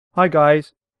Hi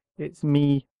guys, it's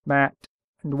me, Matt,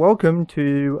 and welcome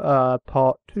to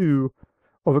part 2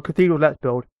 of a Cathedral Let's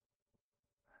Build.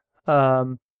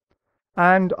 Um,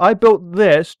 and I built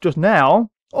this just now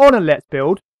on a Let's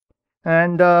Build,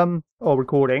 and or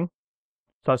recording,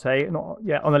 so I say, not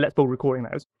on a Let's Build recording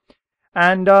that is,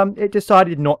 and it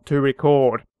decided not to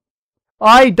record.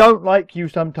 I don't like you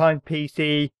sometimes,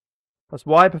 PC. That's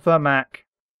why I prefer Mac.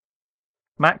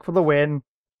 Mac for the win,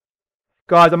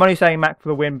 guys. I'm only saying Mac for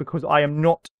the win because I am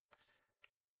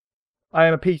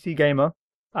a PC gamer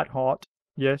at heart.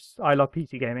 Yes, I love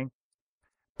PC gaming.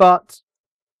 But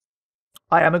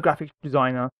I am a graphics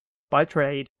designer by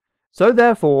trade, so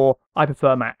therefore I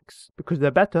prefer Macs because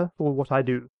they're better for what I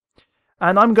do.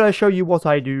 And I'm going to show you what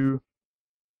I do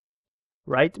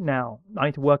right now. I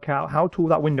need to work out how tall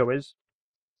that window is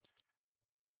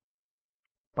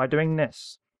by doing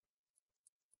this.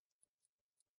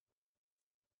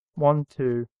 1,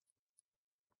 2.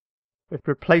 Let's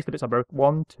replace the bits I broke.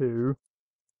 1, 2,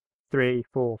 3,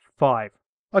 4, 5.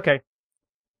 Okay,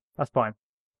 that's fine.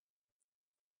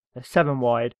 They're 7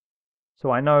 wide,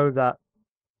 so I know that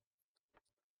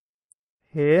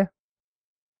here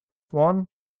 1,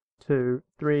 2,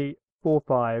 3, 4,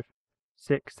 5,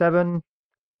 6, 7.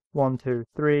 1, 2,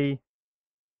 3.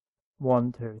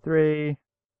 1, 2, 3.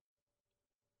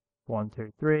 1,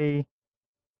 2, 3.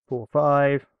 4,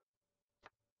 5.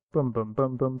 Boom, boom,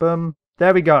 boom, boom, boom.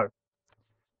 There we go.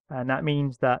 And that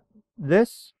means that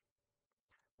this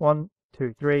 1,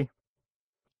 2, 3,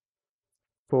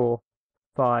 4,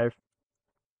 5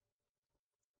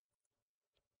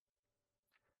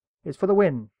 is for the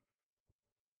win.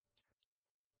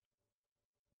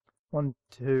 1,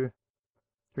 2,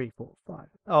 3, 4, 5.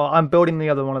 Oh, I'm building the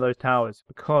other one of those towers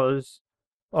because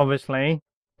obviously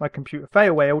my computer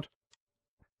failed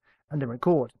and didn't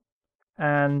record.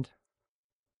 And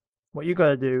what you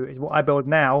gotta do is what I build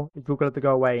now is you're gonna have to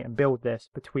go away and build this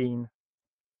between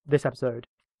this episode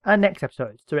and next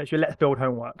episode. So it's your Let's Build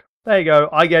homework. There you go.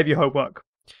 I gave you homework.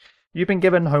 You've been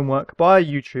given homework by a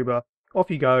YouTuber.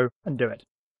 Off you go and do it.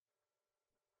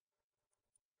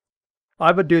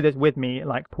 Either do this with me,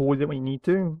 like pause it when you need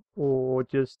to, or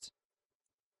just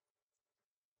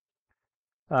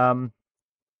I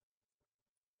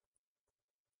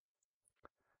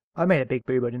made a big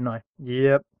boo-boo, didn't I?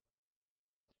 Yep.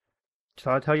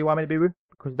 Shall I tell you why I made a boo-boo?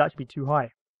 Because that should be too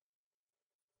high.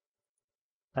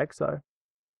 Like so.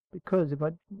 Because if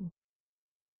I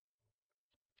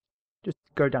just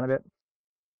go down a bit.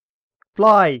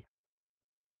 Fly!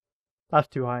 That's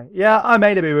too high. Yeah, I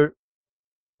made a boo-boo.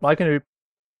 Like a noob.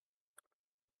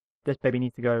 This baby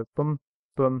needs to go boom,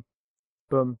 boom,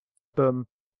 boom, boom.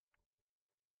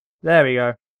 There we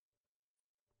go.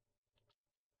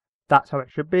 That's how it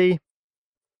should be.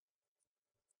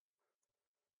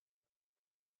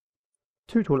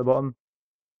 Too tall at the bottom.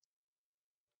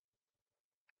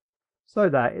 So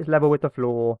that it's level with the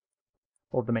floor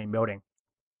of the main building.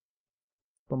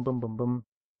 Boom, boom, boom, boom,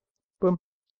 boom.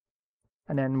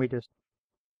 And then we just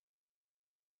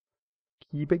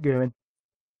keep it going.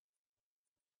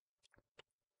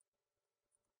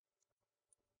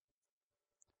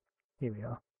 Here we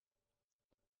are.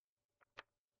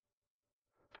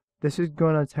 This is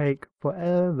gonna take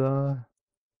forever.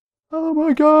 Oh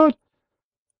my god!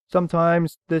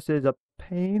 Sometimes this is a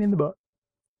pain in the butt.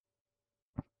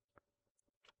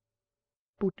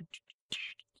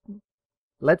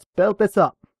 Let's build this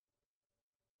up.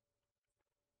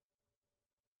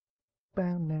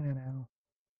 Guys,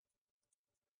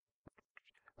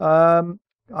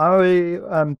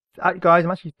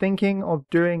 I'm actually thinking of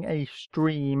doing a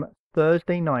stream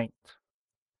Thursday night.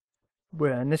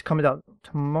 And this comes out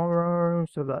tomorrow,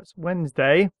 so that's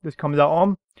Wednesday. This comes out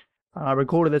on. I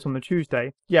recorded this on the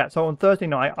Tuesday. Yeah, so on Thursday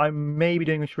night, I may be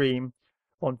doing a stream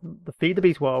on the Feed the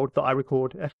Beast world that I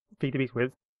record Feed the Beast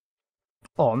with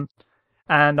on.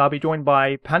 And I'll be joined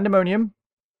by Pandemonium.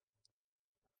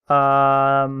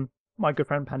 My good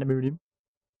friend Pandemonium.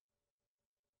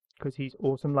 Because he's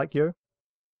awesome like you.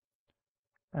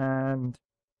 And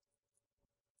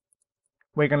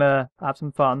we're going to have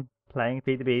some fun playing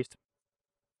Feed the Beast.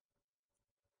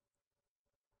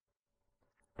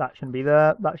 That shouldn't be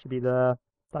there. That should be there.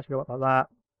 That should go up like that.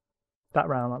 That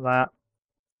round like that.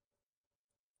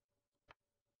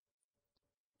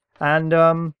 And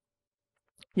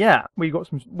yeah, we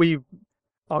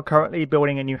are currently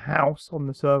building a new house on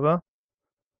the server,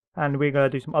 and we're gonna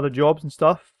do some other jobs and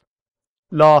stuff.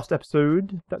 Last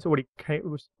episode, that's already I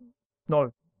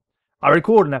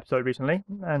recorded an episode recently,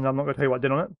 and I'm not gonna tell you what I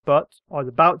did on it, but I was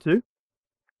about to,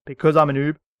 because I'm a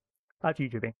noob at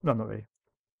YouTubing. No, I'm not really.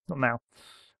 Not now.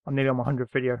 I'm nearly on my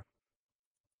 100th video.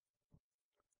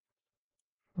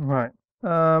 Right.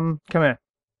 Come here.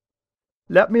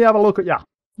 Let me have a look at ya.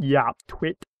 Yeah,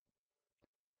 twit.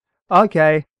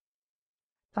 Okay.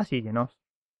 That's easy enough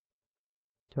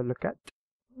to look at.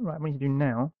 Right, what you do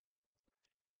now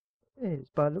is,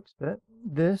 by the looks of it,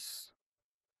 this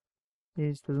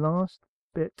is the last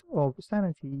bit of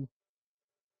sanity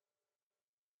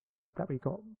that we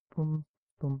got. Boom,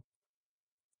 boom.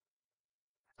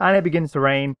 And it begins to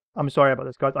rain. I'm sorry about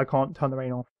this, guys. I can't turn the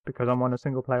rain off because I'm on a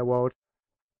single player world.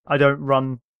 I don't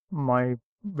run my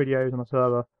videos on a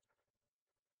server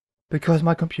because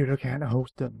my computer can't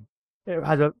host them. It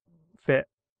has a fit.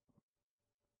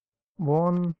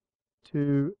 1,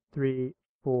 2, 3,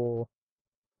 4.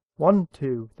 1,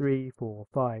 2, 3, 4,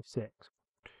 5, 6.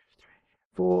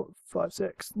 4, 5,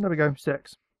 6. There we go,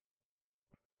 6.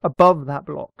 Above that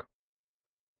block.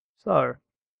 So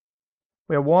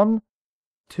we are 1,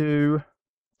 2,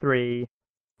 3,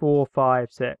 4, 5,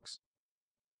 6.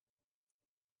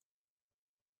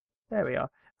 There we are.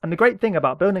 And the great thing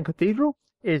about building a cathedral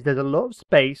is there's a lot of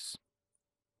space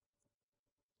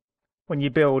when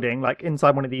you're building, like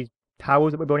inside one of these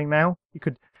towers that we're building now. You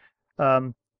could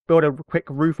build a quick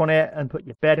roof on it and put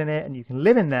your bed in it, and you can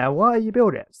live in there while you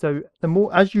build it. So the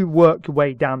more, as you work your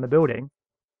way down the building,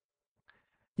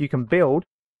 you can build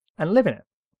and live in it.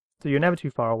 So you're never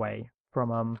too far away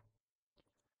from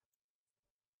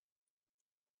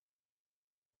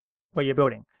where you're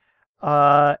building.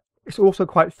 It's also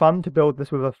quite fun to build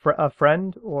this with a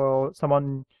friend or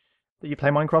someone that you play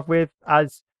Minecraft with,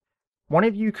 as one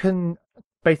of you can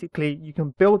basically, you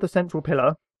can build the central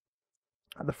pillar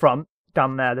at the front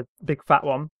down there, the big fat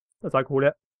one, as I call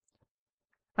it.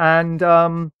 And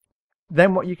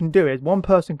then what you can do is one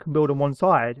person can build on one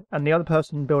side and the other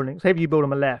person building, say if you build on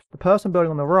the left, the person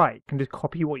building on the right can just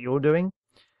copy what you're doing,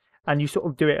 and you sort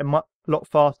of do it a lot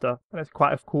faster, and it's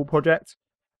quite a cool project.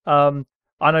 I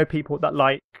know people that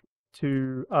like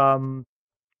to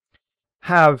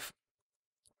have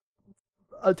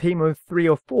a team of 3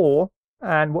 or 4,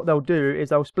 and what they'll do is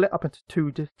they'll split up into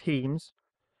 2 teams.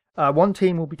 One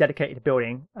team will be dedicated to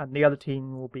building, and the other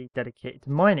team will be dedicated to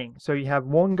mining. So you have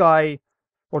one guy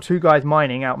or 2 guys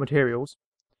mining out materials,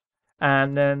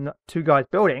 and then 2 guys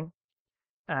building.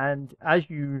 And as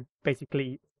you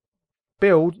basically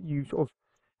build, you sort of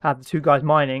have the 2 guys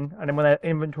mining, and then when their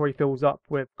inventory fills up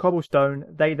with cobblestone,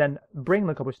 they then bring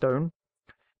the cobblestone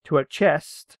to a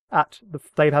chest at the.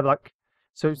 They have like,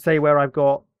 so say where I've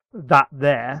got that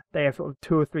there, they have sort of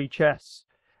 2 or 3 chests,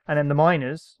 and then the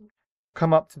miners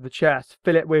come up to the chest,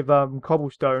 fill it with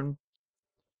cobblestone,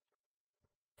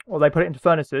 or they put it into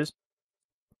furnaces,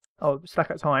 or stack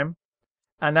at a time,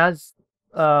 and as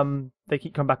they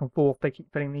keep coming back and forth, they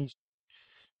keep filling these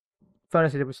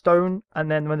furnaces with stone, and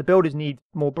then when the builders need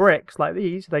more bricks like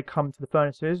these, they come to the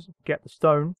furnaces, get the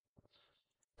stone,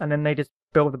 and then they just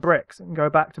build the bricks and go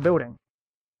back to building.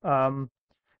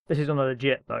 This is on a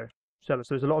legit though server,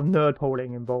 so there's a lot of nerd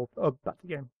polling involved. Oh, back to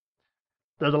the game.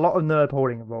 There's a lot of nerd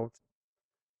polling involved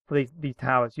for these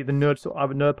towers. You have the nerd sort of,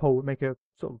 a nerd pole make a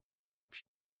sort of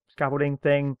scaffolding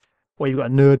thing, or you've got a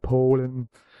nerd pole and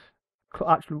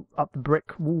actually up the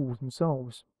brick walls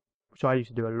themselves, which I used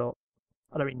to do a lot.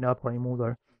 I don't eat nerd pole anymore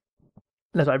though,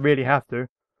 unless I really have to.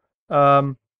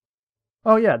 Oh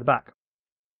yeah, the back.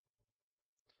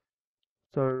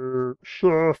 So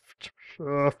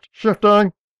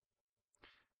shifting.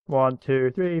 1,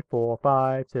 2, 3, 4,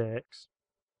 5, 6,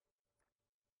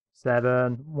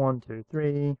 7. 1, 2,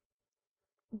 3.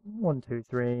 1, 2,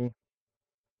 3.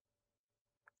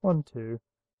 1, 2,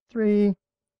 3.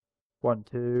 1,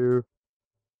 2.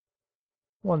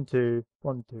 1, 2.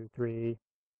 1, 2, 3.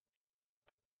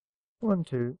 1,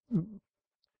 2.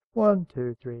 1,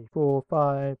 2, 3, 4,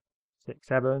 5, 6,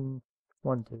 7.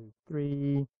 1, 2,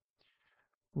 3.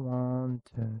 1,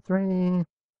 2, 3.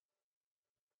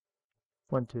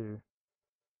 1, 2,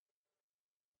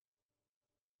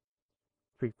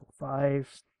 3, 4,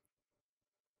 5.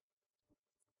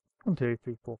 1, 2,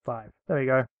 3, 4, 5. There we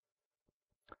go.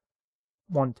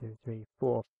 1, 2, 3,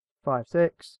 4, 5,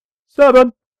 6,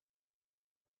 7.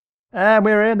 And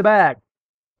we're in the bag.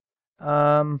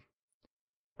 Boom,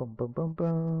 boom, boom,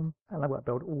 boom. And I've got to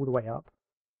build all the way up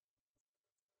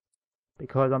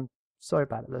because I'm so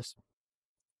bad at this.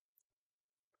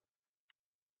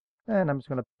 And I'm just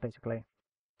going to basically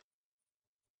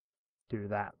do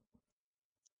that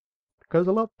because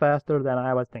a lot faster than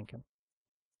I was thinking.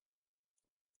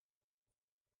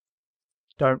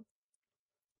 Don't.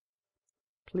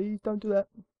 Please don't do that.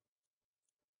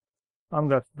 I'm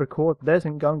going to record this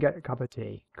and go and get a cup of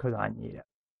tea because I need it.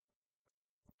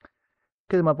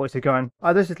 Because my voice is going.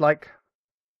 Oh, this is like.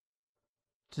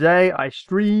 Today I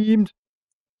streamed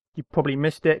You probably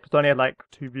missed it because I only had like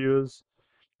 2 viewers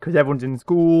because everyone's in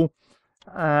school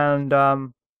and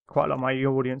quite a lot of my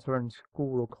audience are in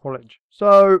school or college.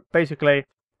 So basically,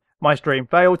 my stream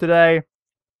failed today.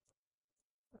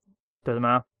 Doesn't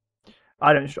matter.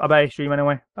 I barely stream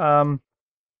anyway.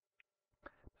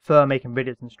 For making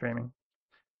videos and streaming.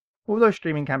 Although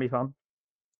streaming can be fun,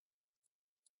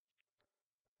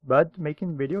 but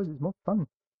making videos is more fun.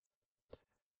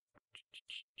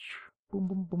 Boom,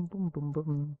 boom, boom, boom, boom,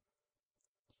 boom.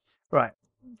 Right,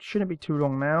 shouldn't be too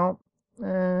long now,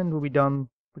 and we'll be done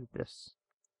with this.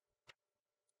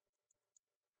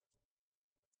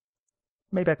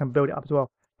 Maybe I can build it up as well.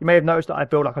 You may have noticed that I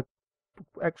built like a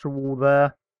extra wall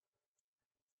there,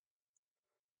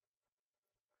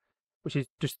 which is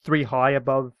just 3 high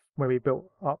above where we built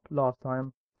up last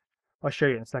time. I'll show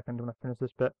you in a second when I finish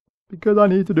this bit, because I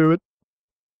need to do it.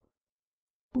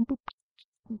 Boom, boom.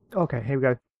 Okay, here we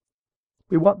go.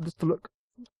 We want this to look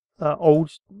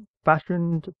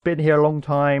old-fashioned, been here a long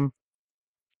time,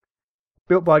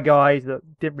 built by guys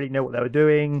that didn't really know what they were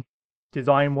doing,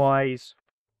 design-wise.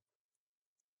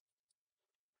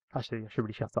 Actually, I should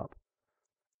really shut up.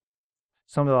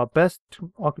 Some of our best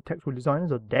architectural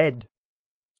designers are dead.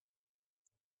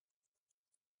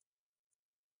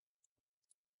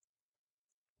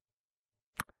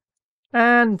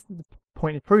 And the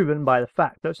point is proven by the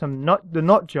fact that the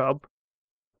nut job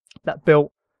that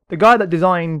built, the guy that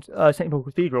designed St. Paul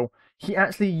Cathedral, he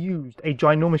actually used a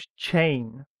ginormous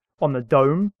chain on the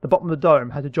dome. The bottom of the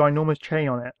dome has a ginormous chain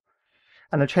on it.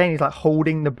 And the chain is like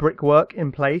holding the brickwork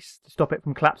in place to stop it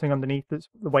from collapsing underneath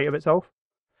the weight of itself.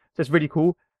 So it's really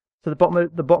cool. So the bottom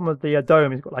of the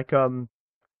dome has got like a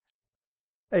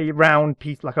round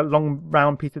piece, like a long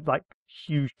round piece of like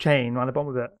huge chain around the bottom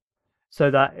of it, so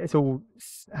that it's all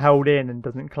held in and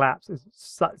doesn't collapse.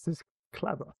 It's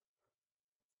clever.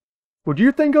 Would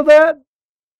you think of that?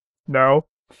 No.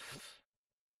 I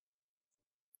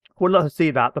would love to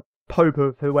see that. The Pope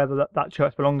of whoever that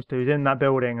church belongs to is in that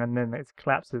building and then it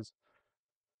collapses.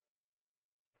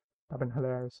 That'd been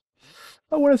hilarious.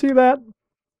 I want to see that.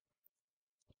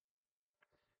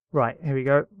 Right, here we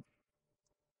go.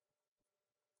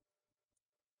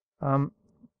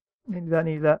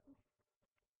 Need that.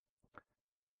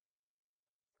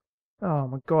 Oh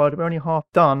my god, we're only half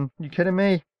done. Are you kidding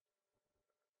me?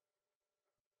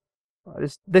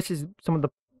 This is some of the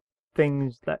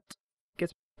things that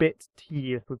gets a bit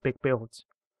tedious with big builds.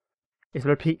 It's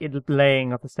repeated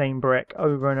laying of the same brick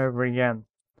over and over again.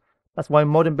 That's why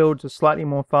modern builds are slightly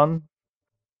more fun.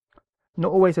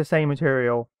 Not always the same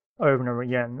material over and over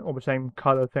again, or the same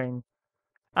colour thing.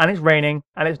 And it's raining,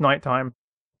 and it's nighttime,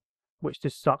 which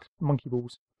just sucks monkey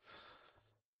balls.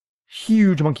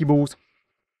 Huge monkey balls.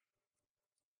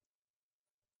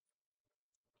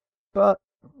 But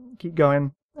keep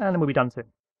going, and then we'll be done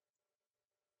soon.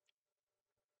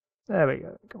 There we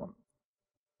go, come on.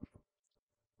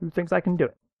 Who thinks I can do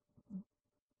it?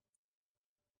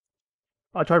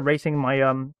 I tried racing my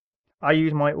I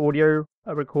use my audio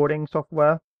recording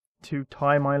software to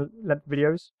tie my length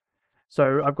videos.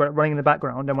 So I've got it running in the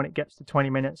background, and when it gets to 20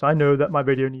 minutes, I know that my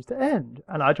video needs to end.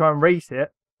 And I try and race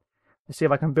it to see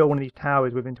if I can build one of these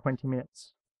towers within 20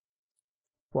 minutes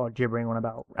while gibbering on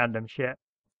about random shit.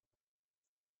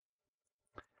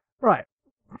 Right.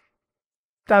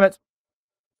 Damn it.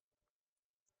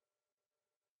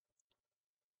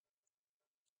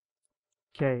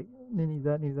 Okay, need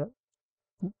that.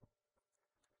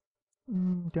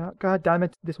 God damn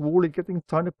it, this wall is getting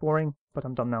kind of boring, but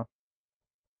I'm done now.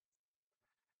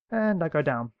 And I go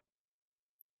down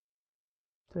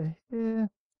to here.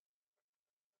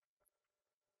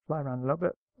 Fly around a little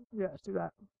bit. Yeah, let's do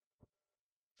that.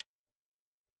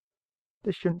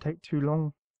 This shouldn't take too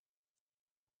long.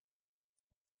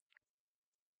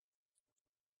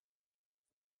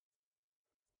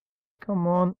 Come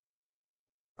on.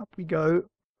 Up we go.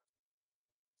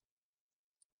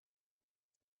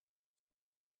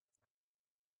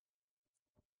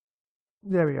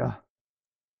 There we are.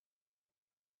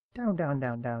 Down, down,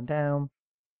 down, down, down.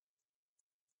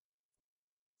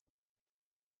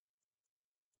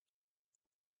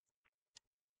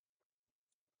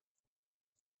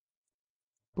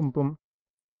 Boom, boom.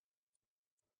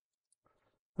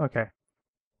 Okay.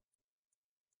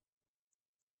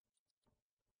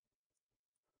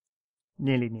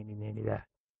 Nearly there.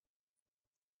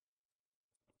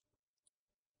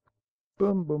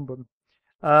 Boom, boom, boom.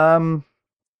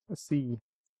 Let's see.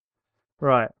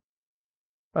 Right.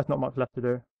 That's not much left to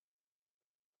do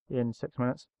in 6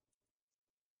 minutes.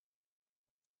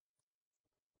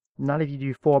 Not if you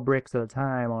do 4 bricks at a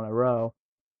time on a row.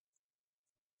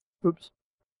 Oops.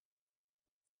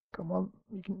 Come on,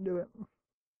 you can do it.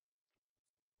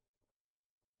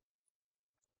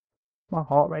 My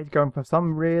heart rate's going for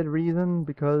some weird reason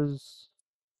because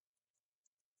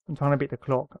I'm trying to beat the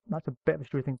clock. That's a bit of a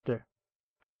stupid thing to do.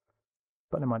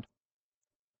 But never mind.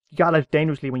 You gotta live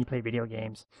dangerously when you play video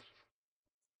games.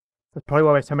 That's probably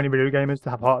why there's so many video gamers to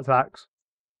have heart attacks.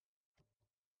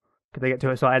 Because they get too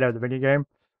excited over the video game.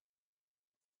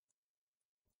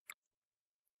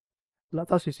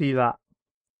 Let's actually see that.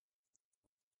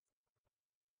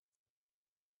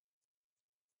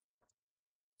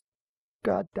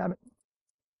 God damn it.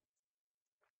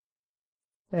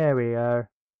 There we go.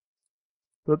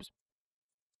 Whoops.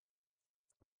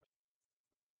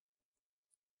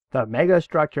 The mega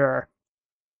structure.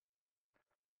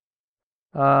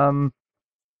 Now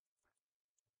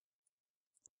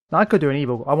I could do an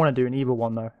evil. I want to do an evil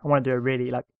one though. I want to do a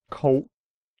really like cult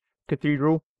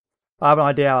cathedral. I have an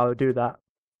idea how I would do that.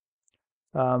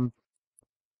 But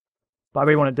I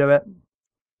really want to do it.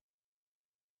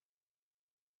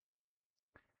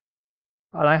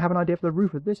 And I have an idea for the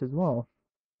roof of this as well.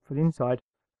 For the inside.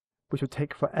 Which would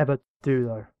take forever to do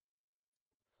though.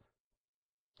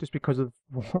 Just because of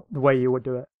the way you would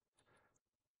do it.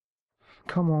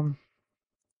 Come on.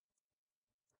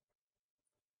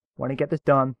 Want to get this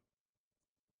done.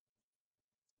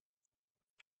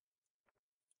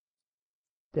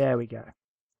 There we go.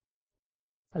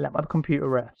 I let my computer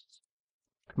rest.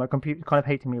 Because my computer's kind of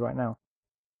hating me right now.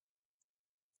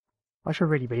 I should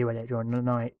really video edit during the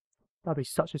night. That'd be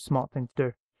such a smart thing to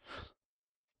do.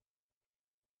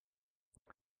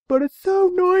 But it's so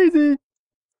noisy!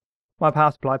 My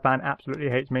power supply fan absolutely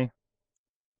hates me.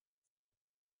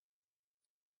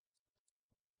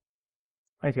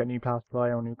 I need to get a new power supply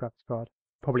or a new graphics card.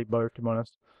 Probably both, to be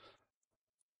honest.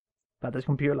 But this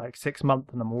computer like 6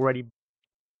 months and I'm already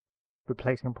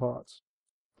replacing parts.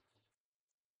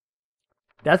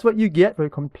 That's what you get for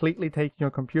completely taking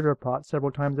your computer apart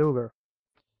several times over.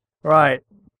 Right.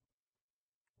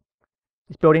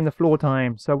 It's building the floor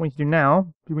time. So what we need to do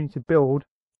now, we need to build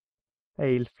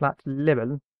a flat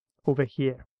level over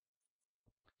here.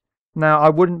 Now I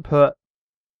wouldn't put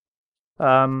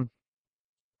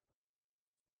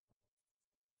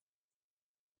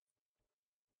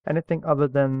anything other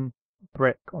than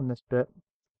brick on this bit.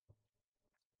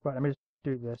 Right, let me just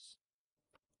do this.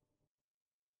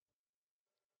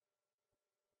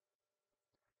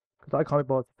 Because I can't be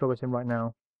bothered to fill this in right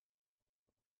now.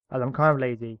 As I'm kind of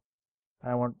lazy.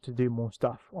 And I want to do more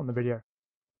stuff on the video.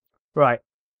 Right.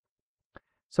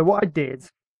 So what I did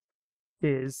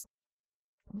is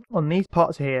on these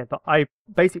parts here that I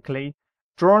basically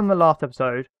draw in the last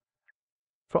episode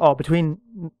between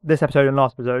this episode and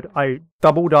last episode, I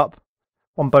doubled up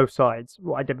on both sides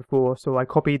what I did before. So I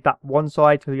copied that one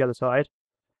side to the other side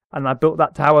and I built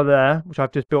that tower there, which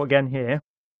I've just built again here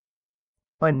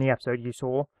in the episode you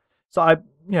saw. So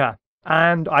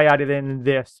and I added in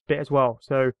this bit as well.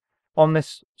 So on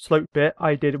this slope bit,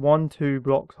 I did 2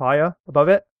 blocks higher above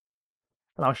it,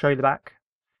 and I'll show you the back.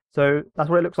 So that's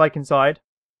what it looks like inside.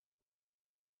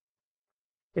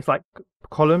 It's like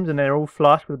columns, and they're all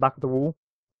flush with the back of the wall,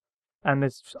 and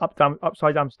there's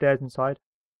upside down stairs inside,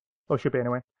 or should be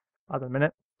anyway. At the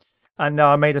minute, and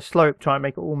I made a slope trying to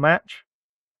make it all match.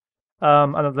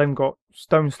 And I've then got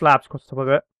stone slabs across the top of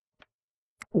it.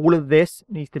 All of this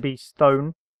needs to be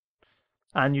stone,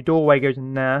 and your doorway goes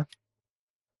in there.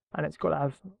 And it's got to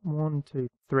have 1, 2,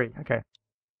 3. Okay.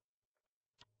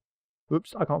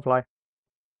 Oops, I can't fly.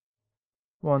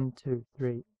 1, 2,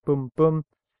 3. Boom, boom.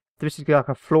 This is like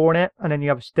a floor in it, and then you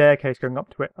have a staircase going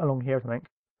up to it along here or something.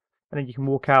 And then you can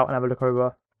walk out and have a look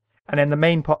over. And then the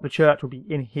main part of the church will be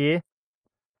in here.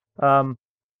 Now,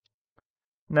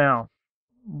 how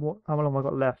long have I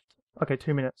got left? Okay,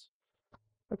 2 minutes.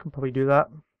 I can probably do that.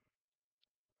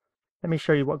 Let me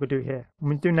show you what we do here. What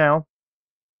we do now,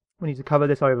 we need to cover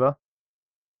this over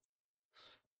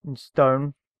in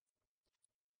stone,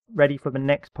 ready for the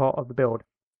next part of the build.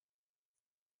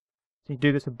 So you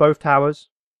do this with both towers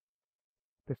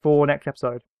before next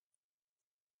episode.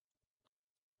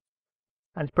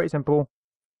 And it's pretty simple.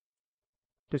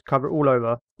 Just cover it all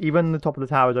over. Even the top of the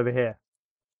towers over here.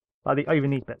 Like even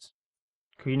these bits.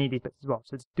 Because you need these bits as well.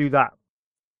 So just do that.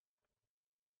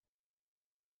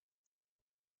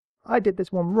 I did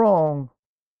this one wrong.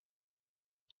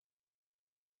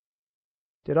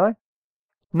 Did I?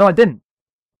 No, I didn't.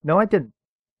 No, I didn't.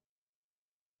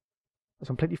 It's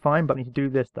completely fine, but I need to do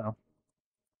this though.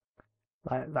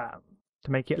 Like that.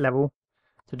 To make it level.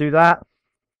 To do that.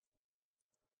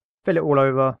 Fill it all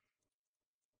over.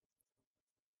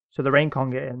 So the rain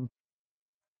can't get in.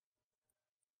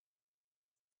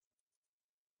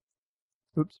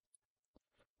 Oops.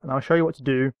 And I'll show you what to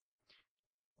do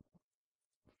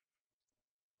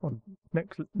on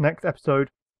next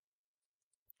episode.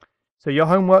 So your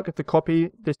homework is to copy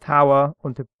this tower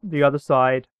onto the other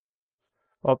side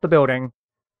of the building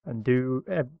and do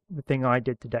everything I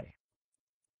did today.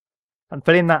 And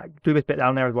fill in that, do this bit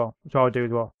down there as well, which I'll do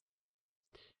as well.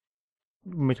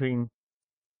 In between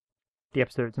the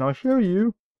episodes. And I'll show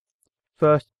you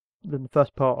the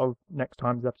first part of next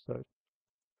time's episode.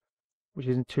 Which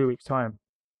is in 2 weeks' time.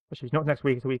 Actually, it's not next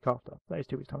week, it's the week after. That is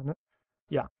 2 weeks' time, isn't it?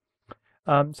 Yeah.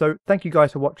 So thank you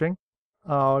guys for watching.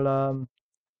 I'll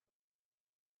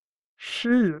see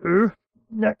you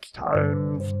next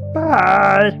time.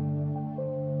 Bye!